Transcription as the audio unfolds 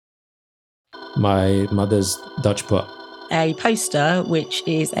My mother's Dutch pot. A poster, which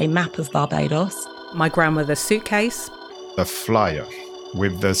is a map of Barbados. My grandmother's suitcase. A flyer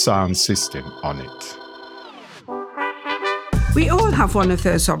with the sound system on it. We all have one of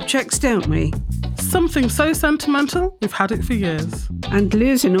those objects, don't we? Something so sentimental, we've had it for years. And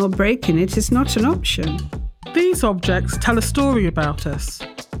losing or breaking it is not an option. These objects tell a story about us.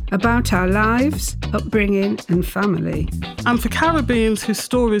 About our lives, upbringing and family. And for Caribbeans whose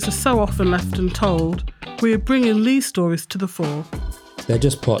stories are so often left untold, we are bringing these stories to the fore. They're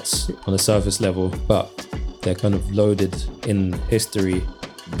just pots on the surface level, but they're kind of loaded in history.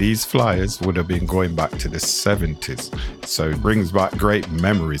 These flyers would have been going back to the 70s, so it brings back great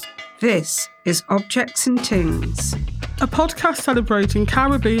memories. This is Objects and Tings, a podcast celebrating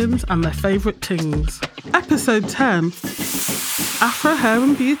Caribbeans and their favourite tings. Episode 10, Afro Hair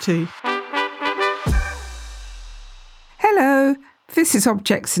and Beauty. Hello, this is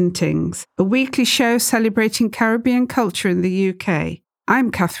Objects and Tings, a weekly show celebrating Caribbean culture in the UK.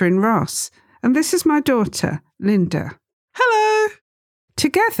 I'm Catherine Ross, and this is my daughter, Linda. Hello!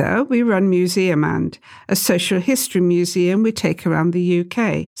 Together, we run Museum And, a social history museum we take around the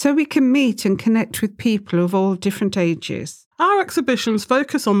UK, so we can meet and connect with people of all different ages. Our exhibitions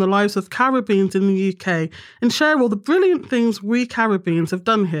focus on the lives of Caribbeans in the UK and share all the brilliant things we Caribbeans have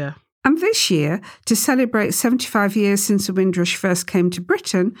done here. And this year, to celebrate 75 years since the Windrush first came to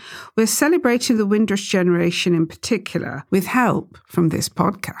Britain, we're celebrating the Windrush generation in particular, with help from this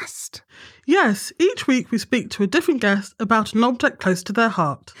podcast. Yes, each week we speak to a different guest about an object close to their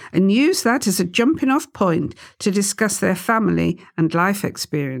heart. And use that as a jumping-off point to discuss their family and life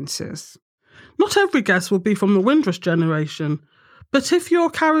experiences. Not every guest will be from the Windrush generation, but if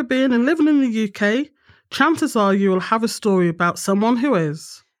you're Caribbean and living in the UK, chances are you will have a story about someone who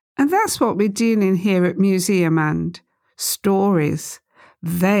is. And that's what we're dealing here at Museum And. Stories.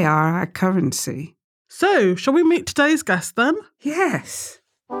 They are our currency. So, shall we meet today's guest then? Yes.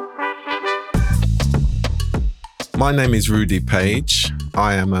 My name is Rudy Page.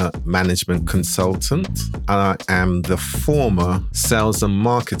 I am a management consultant and I am the former sales and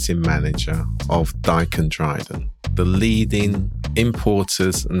marketing manager of Dyke & Dryden, the leading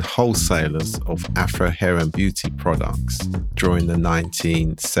importers and wholesalers of Afro hair and beauty products during the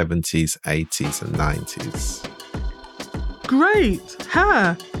 1970s, 80s and 90s. Great!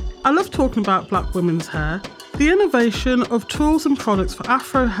 Hair! I love talking about black women's hair. The innovation of tools and products for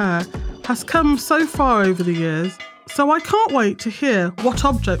Afro hair has come so far over the years, so I can't wait to hear what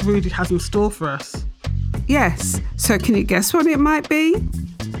object Rudy has in store for us. Yes, so can you guess what it might be?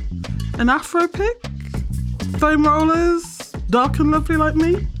 An Afro pick? Foam rollers? Dark and lovely like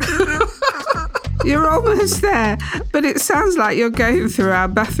me? You're almost there, but it sounds like you're going through our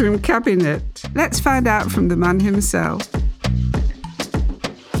bathroom cabinet. Let's find out from the man himself.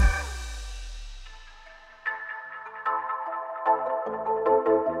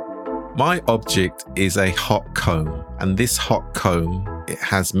 My object is a hot comb, and this hot comb, it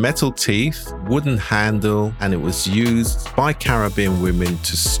has metal teeth, wooden handle, and it was used by Caribbean women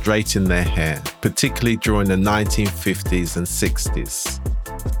to straighten their hair, particularly during the 1950s and 60s.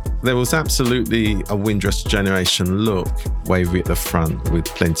 There was absolutely a Windrush generation look, wavy at the front with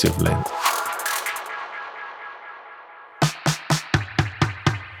plenty of length.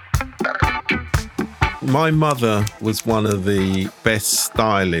 My mother was one of the best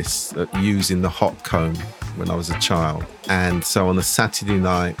stylists at using the hot comb when I was a child. And so on a Saturday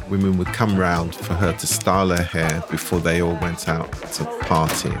night, women would come round for her to style her hair before they all went out to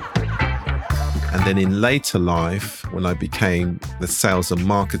party. And then in later life, when I became the sales and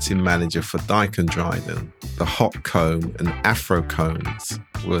marketing manager for Dyke & Dryden, the hot comb and Afro combs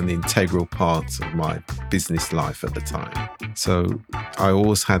were an integral part of my business life at the time. So I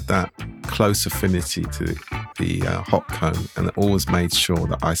always had that close affinity to the hot comb and always made sure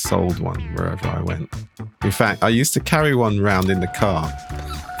that I sold one wherever I went. In fact, I used to carry one around in the car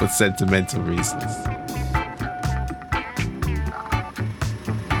for sentimental reasons.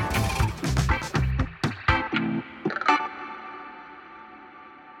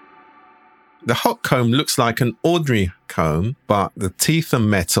 The hot comb looks like an ordinary comb, but the teeth are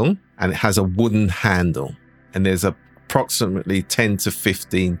metal and it has a wooden handle. And there's approximately 10 to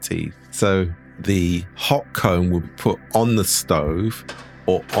 15 teeth. So the hot comb will be put on the stove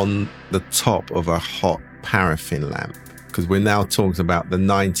or on the top of a hot paraffin lamp. Because we're now talking about the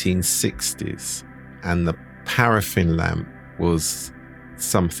 1960s. And the paraffin lamp was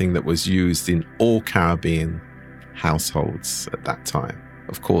something that was used in all Caribbean households at that time.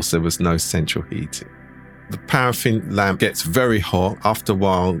 Of course, there was no central heating. The paraffin lamp gets very hot. After a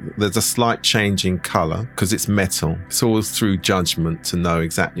while, there's a slight change in colour because it's metal. It's always through judgment to know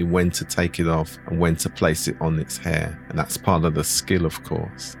exactly when to take it off and when to place it on its hair. And that's part of the skill, of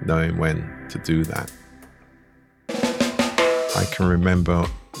course, knowing when to do that. I can remember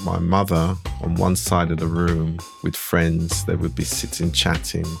my mother on one side of the room with friends. They would be sitting,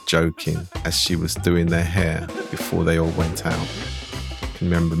 chatting, joking as she was doing their hair before they all went out. I can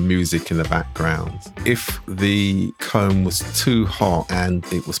remember music in the background. If the comb was too hot and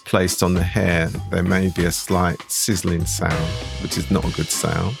it was placed on the hair, there may be a slight sizzling sound, which is not a good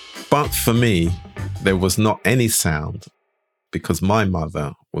sound. But for me, there was not any sound because my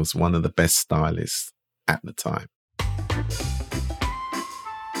mother was one of the best stylists at the time.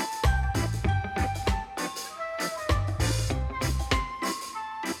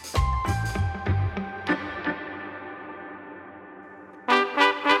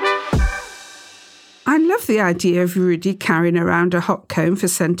 I love the idea of Rudy carrying around a hot comb for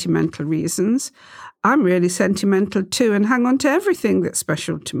sentimental reasons. I'm really sentimental too and hang on to everything that's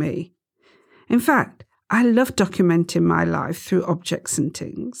special to me. In fact, I love documenting my life through objects and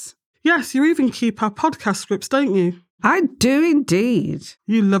things. Yes, you even keep our podcast scripts, don't you? I do indeed.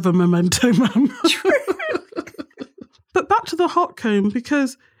 You love a memento, Mum. But back to the hot comb,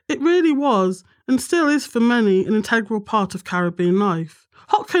 because it really was, and still is for many, an integral part of Caribbean life.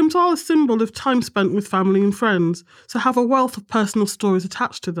 Hot combs are a symbol of time spent with family and friends, so have a wealth of personal stories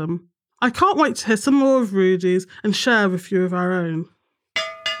attached to them. I can't wait to hear some more of Rudy's and share a few of our own.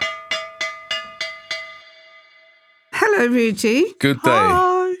 Hello, Rudy. Good day.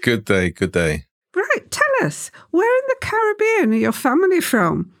 Hi. Good day. Good day. Right, tell us, where in the Caribbean are your family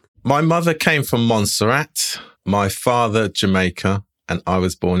from? My mother came from Montserrat, my father Jamaica, and I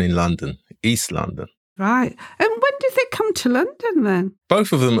was born in London, East London. Right. And when did they come to London then?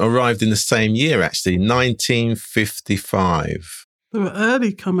 Both of them arrived in the same year, actually, 1955. They were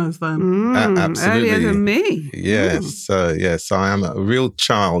early comers then. Absolutely. Earlier than me. Yes, yes, I am a real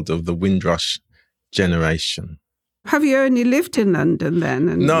child of the Windrush generation. Have you only lived in London then?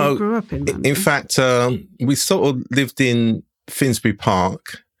 And No, you grew up in London? in fact, we sort of lived in Finsbury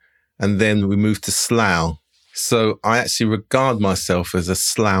Park and then we moved to Slough. So I actually regard myself as a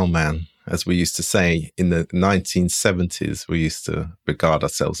Slough man. As we used to say in the 1970s, we used to regard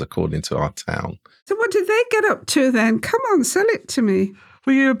ourselves according to our town. So what did they get up to then? Come on, sell it to me.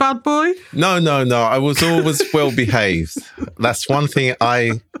 Were you a bad boy? No. I was always well behaved. That's one thing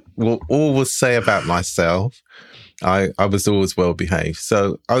I will always say about myself. I was always well behaved.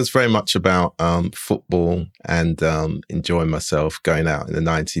 So I was very much about football and enjoying myself, going out in the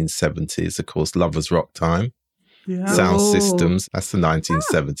 1970s. Of course, Lovers Rock time. Yeah. Sound systems. That's the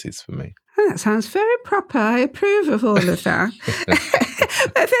 1970s for me. Oh, that sounds very proper. I approve of all of that.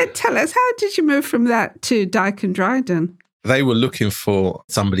 But then tell us, how did you move from that to Dyke and Dryden? They were looking for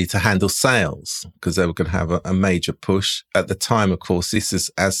somebody to handle sales because they were going to have a major push. At the time, of course, this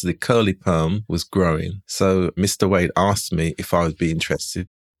is as the curly perm was growing. So Mr. Wade asked me if I would be interested.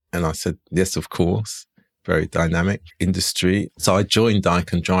 And I said, yes, of course. Very dynamic industry. So I joined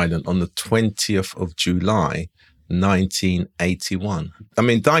Dyke and Dryden on the 20th of July, 1981. I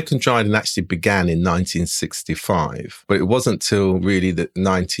mean, Dyke and Dryden actually began in 1965, but it wasn't till really the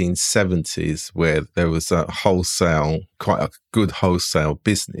 1970s where there was a wholesale, quite a good wholesale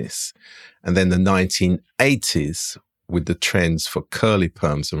business. And then the 1980s with the trends for curly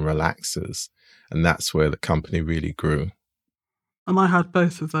perms and relaxers. And that's where the company really grew. And I had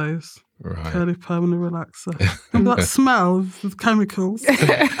both of those. Right. Curly perm and relaxer. And that smell of the chemicals. And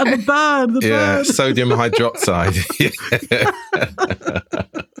the burn. Yeah, sodium hydroxide.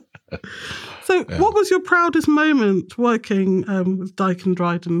 So what was your proudest moment working with Dyke and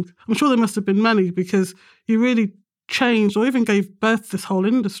Dryden? I'm sure there must have been many because you really changed or even gave birth to this whole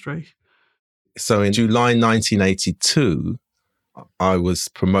industry. So in July 1982, I was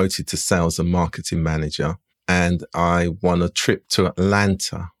promoted to sales and marketing manager and I won a trip to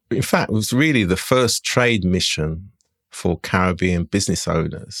Atlanta. In fact, it was really the first trade mission for Caribbean business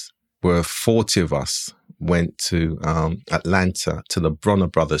owners, where 40 of us went to Atlanta to the Bronner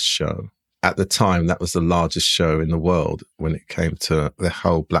Brothers show. At the time, that was the largest show in the world when it came to the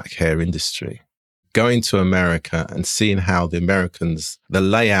whole black hair industry. Going to America and seeing how the Americans, the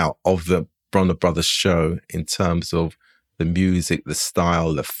layout of the Bronner Brothers show in terms of the music, the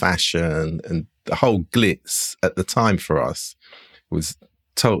style, the fashion, and the whole glitz at the time for us was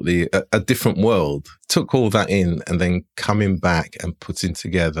totally a different world. Took all that in and then coming back and putting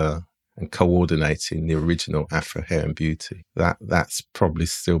together and coordinating the original Afro Hair and Beauty. That's probably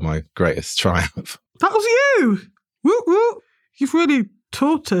still my greatest triumph. That was you! Woo woo! You've really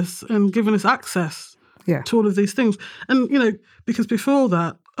taught us and given us access to all of these things. And, because before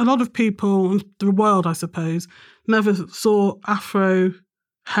that, a lot of people in the world, I suppose, never saw Afro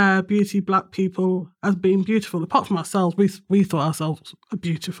hair, beauty, black people as being beautiful. Apart from ourselves, we thought ourselves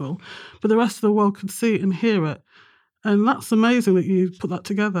beautiful, but the rest of the world could see it and hear it. And that's amazing that you put that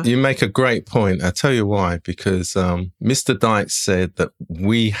together. You make a great point. I'll tell you why. Because Mr. Dykes said that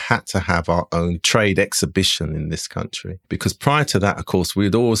we had to have our own trade exhibition in this country. Because prior to that, of course,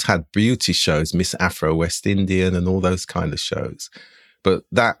 we'd always had beauty shows, Miss Afro, West Indian and all those kind of shows. But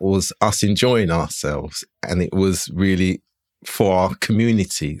that was us enjoying ourselves. And it was really for our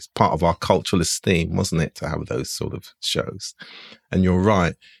community, it's part of our cultural esteem, wasn't it, to have those sort of shows? And you're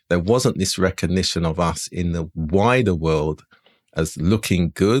right, there wasn't this recognition of us in the wider world as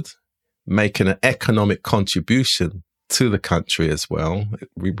looking good, making an economic contribution to the country as well.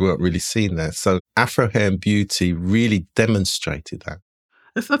 We weren't really seen there. So Afro Hair and Beauty really demonstrated that.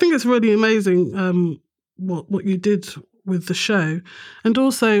 I think it's really amazing what you did with the show. And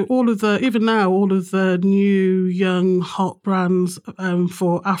also even now, all of the new, young, hot brands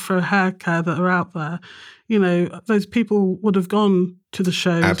for Afro hair care that are out there, those people would have gone to the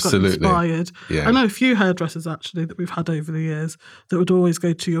show, got inspired. Yeah. I know a few hairdressers, actually, that we've had over the years that would always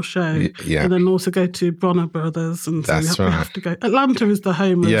go to your show. Yeah. And then also go to Bronner Brothers. And so we have to go. Atlanta is the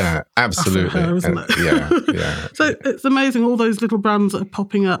home of absolutely. Afro hair, isn't it? Yeah. So it's amazing, all those little brands that are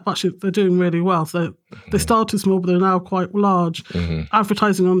popping up. Actually, they're doing really well. So they started small, but they're now quite large.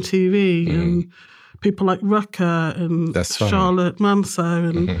 Advertising on TV and people like Rucker and Charlotte Manso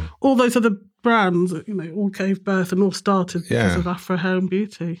and all those other brands, all gave birth and all started because of Afro Hair and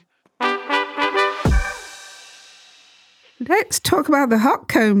Beauty. Let's talk about the hot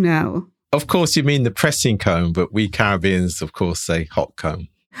comb now. Of course, you mean the pressing comb, but we Caribbeans, of course, say hot comb.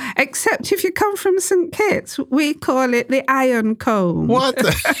 Except if you come from St. Kitts, we call it the iron comb. What?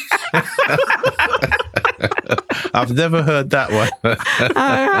 I've never heard that one. All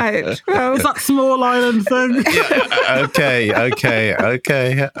right. Well, it's that small island thing. Okay.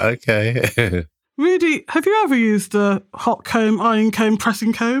 Rudy, have you ever used a hot comb, iron comb,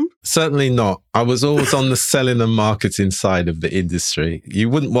 pressing comb? Certainly not. I was always on the selling and marketing side of the industry. You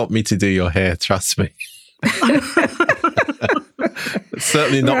wouldn't want me to do your hair, trust me.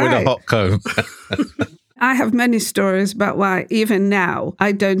 Certainly not with a hot comb. I have many stories about why even now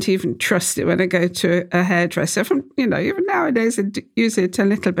I don't even trust it when I go to a hairdresser. Even nowadays I use it a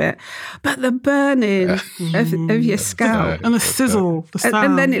little bit. But the burning of your scalp. And the sizzle, the sound.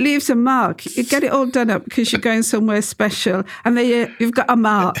 And then it leaves a mark. You get it all done up because you're going somewhere special and then you've got a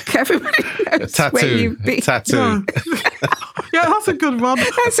mark. Everybody knows where you've been. Tattoo. Yeah, that's a good one.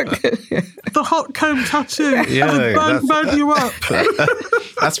 That's a good The hot comb tattoo. Yeah, burn you up.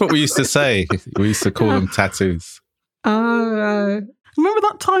 That's what we used to say. We used to call them tattoos. Oh, remember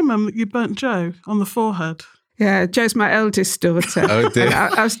that time, that you burnt Jo on the forehead? Yeah, Jo's my eldest daughter. Oh, dear.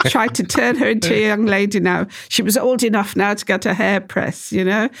 I was trying to turn her into a young lady now. She was old enough now to get her hair pressed,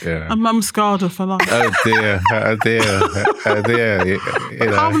 Yeah. And Mum scarred her for life. Oh, dear.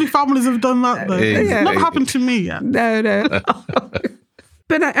 How many families have done that, though? It's not happened to me yet. No.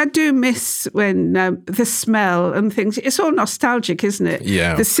 But I do miss when the smell and things. It's all nostalgic, isn't it?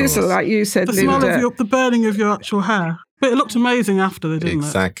 Yeah, the sizzle, like you said, the Linda. smell of the burning of your actual hair. But it looked amazing after, didn't it?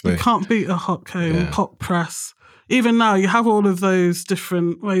 Exactly. You can't beat a hot comb, hot press. Even now, you have all of those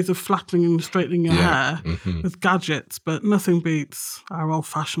different ways of flattening and straightening your hair with gadgets, but nothing beats our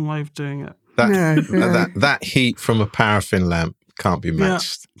old-fashioned way of doing it. That heat from a paraffin lamp can't be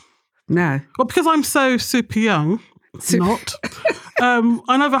matched. No. Well, because I'm so super young,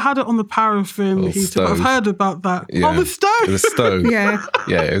 I never had it on the paraffin heater, but I've heard about that. Yeah. On the stove? The stove. Yeah,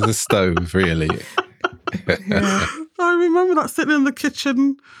 it was a stove, really. I remember that, sitting in the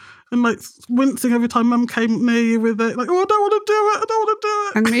kitchen and wincing every time Mum came near you with it. I don't want to do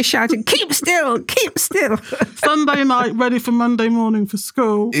it. And me shouting, keep still. Sunday night, ready for Monday morning for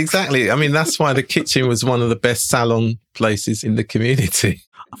school. Exactly. I mean, that's why the kitchen was one of the best salon places in the community.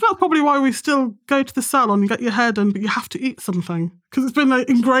 I think that's probably why we still go to the salon and get your hair done, but you have to eat something because it's been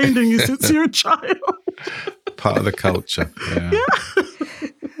ingrained in you since you're a child. Part of the culture. Yeah.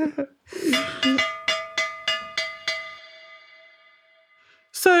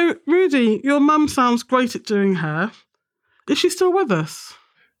 So, Rudy, your mum sounds great at doing hair. Is she still with us?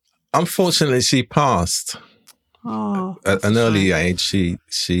 Unfortunately, she passed at an early age. She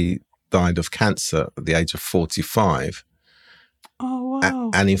died of cancer at the age of 45. Oh, wow.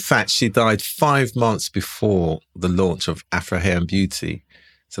 And in fact, she died 5 months before the launch of Afro Hair and Beauty.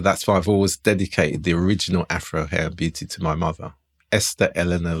 So that's why I've always dedicated the original Afro Hair and Beauty to my mother, Esther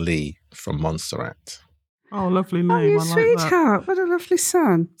Eleanor Lee from Montserrat. Oh, lovely name. Oh, you I like sweetheart. that. What a lovely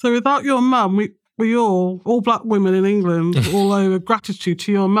son. So without your mum, We all black women in England, all owe a gratitude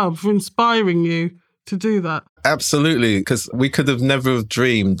to your mum for inspiring you to do that. Absolutely, because we could have never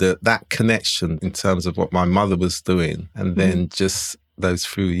dreamed that connection in terms of what my mother was doing. And then just those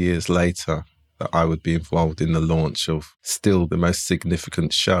few years later, that I would be involved in the launch of still the most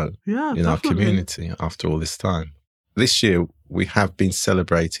significant show in our community after all this time. This year, we have been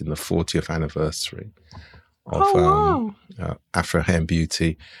celebrating the 40th anniversary of Afro Hair and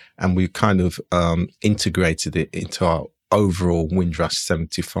Beauty, and we kind of integrated it into our overall Windrush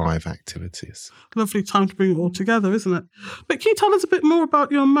 75 activities. Lovely time to bring it all together, isn't it? But can you tell us a bit more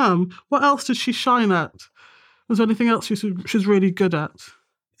about your mum? What else did she shine at? Was there anything else she's really good at?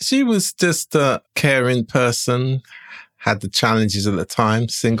 She was just a caring person, had the challenges at the time,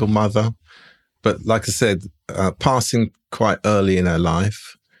 single mother. But like I said, passing quite early in her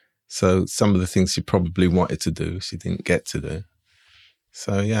life. So some of the things she probably wanted to do, she didn't get to do.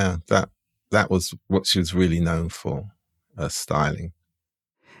 So yeah, that was what she was really known for, styling.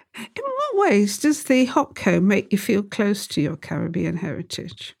 In what ways does the hot comb make you feel close to your Caribbean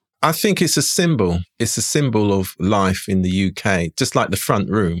heritage? I think it's a symbol. It's a symbol of life in the UK, just like the front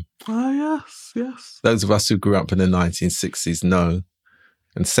room. Oh, yes. Those of us who grew up in the 1960s know,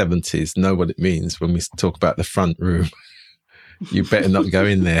 and 70s know what it means when we talk about the front room. You better not go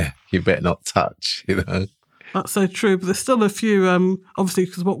in there. You better not touch, you know. That's so true. But there's still a few, obviously,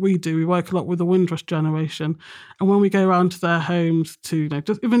 because what we do, we work a lot with the Windrush generation. And when we go around to their homes to,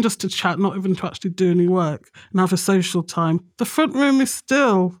 just to chat, not even to actually do any work and have a social time, the front room is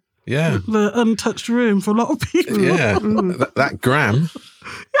still the untouched room for a lot of people. Yeah, that gram.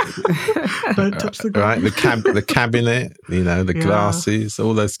 Don't touch the gram. Right, the cabinet, the glasses,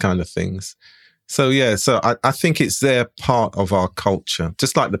 all those kind of things. So, I think it's their part of our culture,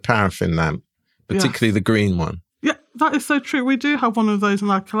 just like the paraffin lamp, particularly the green one. Yeah, that is so true. We do have one of those in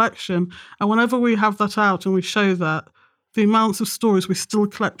our collection. And whenever we have that out and we show that, the amounts of stories we still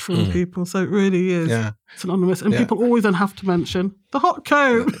collect from people. So it really is synonymous. And people always then have to mention the hot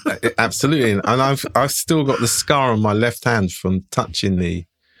comb. Absolutely. And I've still got the scar on my left hand from touching the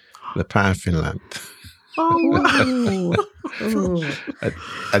paraffin lamp. Oh, wow.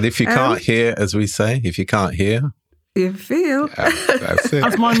 And if you can't hear, as we say, if you can't hear, you feel. That's it.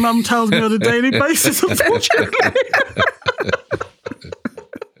 As my mum tells me on a daily basis, unfortunately.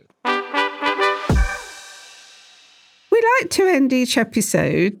 We like to end each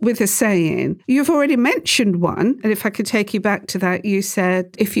episode with a saying. You've already mentioned one, and if I could take you back to that, you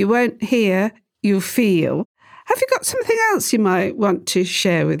said, if you won't hear, you'll feel. Have you got something else you might want to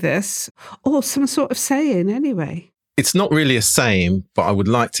share with us? Or some sort of saying, anyway? It's not really a saying, but I would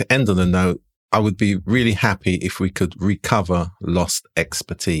like to end on a note. I would be really happy if we could recover lost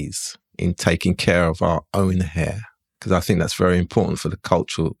expertise in taking care of our own hair, because I think that's very important for the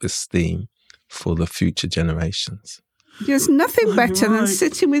cultural esteem for the future generations. There's nothing better than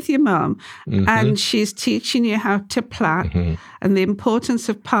sitting with your mum and she's teaching you how to plait and the importance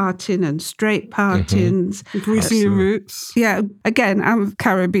of parting and straight partings. Greasing your roots. Yeah, again, I'm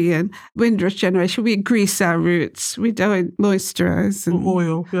Caribbean, Windrush generation. We grease our roots. We don't moisturise. And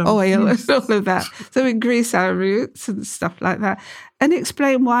oil. Yeah. Oil and all of that. So we grease our roots and stuff like that. And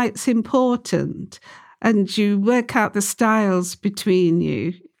explain why it's important. And you work out the styles between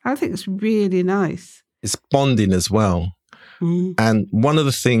you. I think it's really nice. It's bonding as well. And one of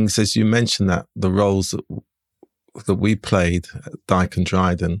the things, as you mentioned, that the roles that we played at Dyke and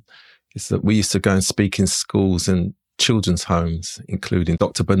Dryden is that we used to go and speak in schools and children's homes, including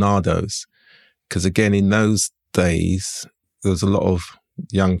Dr. Bernardo's. Because again, in those days, there was a lot of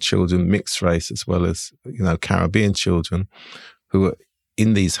young children, mixed race, as well as, Caribbean children who were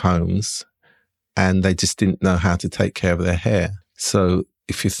in these homes and they just didn't know how to take care of their hair. So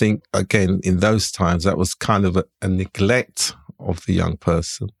if you think, again, in those times, that was kind of a neglect of the young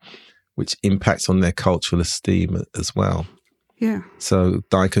person, which impacts on their cultural esteem as well. Yeah. So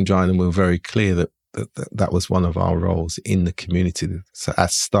Dyke and Dryden were very clear that was one of our roles in the community. So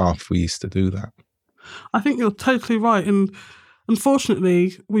as staff, we used to do that. I think you're totally right. And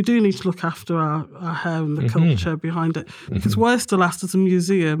unfortunately, we do need to look after our hair and the culture behind it, because we're still asked as a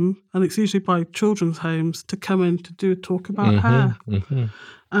museum, and it's usually by children's homes, to come in to do a talk about hair.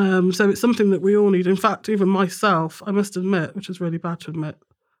 So it's something that we all need. In fact, even myself, I must admit, which is really bad to admit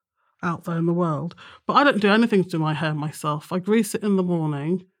out there in the world, but I don't do anything to do my hair myself. I grease it in the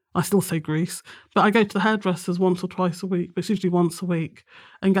morning. I still say grease, but I go to the hairdressers once or twice a week, but it's usually once a week,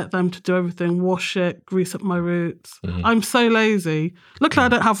 and get them to do everything, wash it, grease up my roots. I'm so lazy. Luckily, I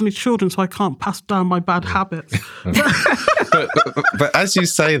don't have any children, so I can't pass down my bad habits. But as you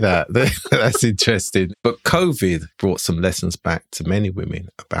say that's interesting. But COVID brought some lessons back to many women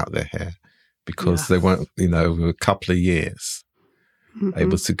about their hair. because they weren't, over a couple of years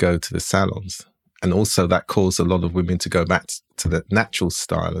able to go to the salons. And also that caused a lot of women to go back to the natural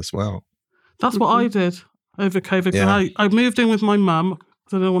style as well. That's what I did over COVID. Yeah. I moved in with my mum.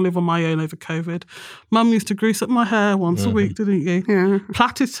 I didn't want to live on my own over COVID. Mum used to grease up my hair once a week, didn't you? Yeah.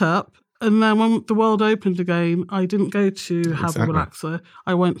 Plait it up. And then when the world opened again, I didn't go to have a relaxer.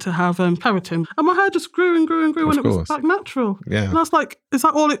 I went to have keratin. And my hair just grew and grew and grew and it was back natural. Yeah. And I was like, is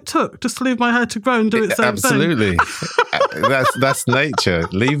that all it took? Just to leave my hair to grow and do its own Absolutely. That's nature.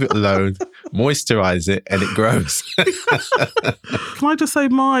 Leave it alone, moisturize it, and it grows. Can I just say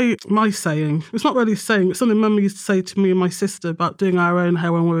my saying? It's not really a saying. It's something Mum used to say to me and my sister about doing our own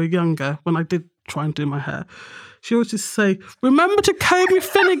hair when we were younger, when I did try and do my hair. She always used to say, remember to comb your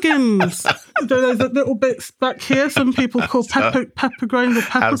finnegans. Those little bits back here, some people call pepper grains or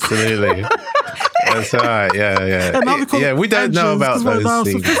pepper Absolutely. That's right. Yeah. We don't know about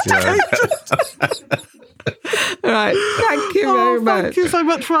those things. Right. Thank you very much. Thank you so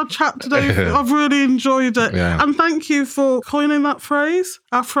much for our chat today. I've really enjoyed it. Yeah. And thank you for coining that phrase,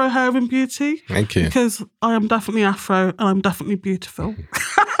 Afro hair and beauty. Thank you. Because I am definitely Afro and I'm definitely beautiful.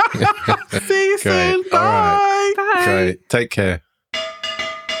 See you soon. Bye. All right. Bye. Great. Take care.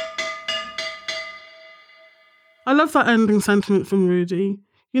 I love that ending sentiment from Rudy.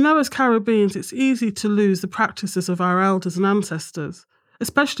 As Caribbeans, it's easy to lose the practices of our elders and ancestors,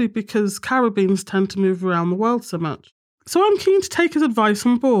 especially because Caribbeans tend to move around the world so much. So I'm keen to take his advice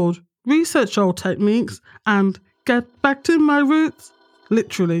on board, research old techniques, and get back to my roots,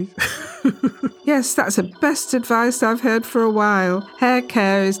 literally. Yes, that's the best advice I've heard for a while. Hair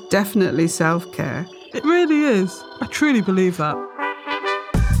care is definitely self-care. It really is. I truly believe that.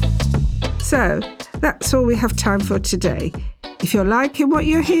 So, that's all we have time for today. If you're liking what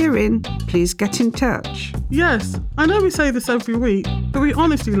you're hearing, please get in touch. Yes, I know we say this every week, but we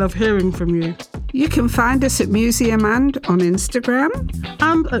honestly love hearing from you. You can find us at Museum And on Instagram.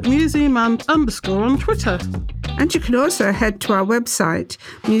 And at museumand_ on Twitter. And you can also head to our website,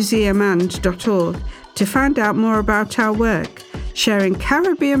 museumand.org, to find out more about our work, sharing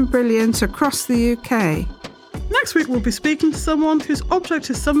Caribbean brilliance across the UK. Next week, we'll be speaking to someone whose object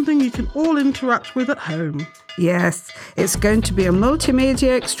is something you can all interact with at home. Yes, it's going to be a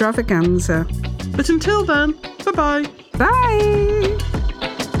multimedia extravaganza. But until then, bye-bye. Bye!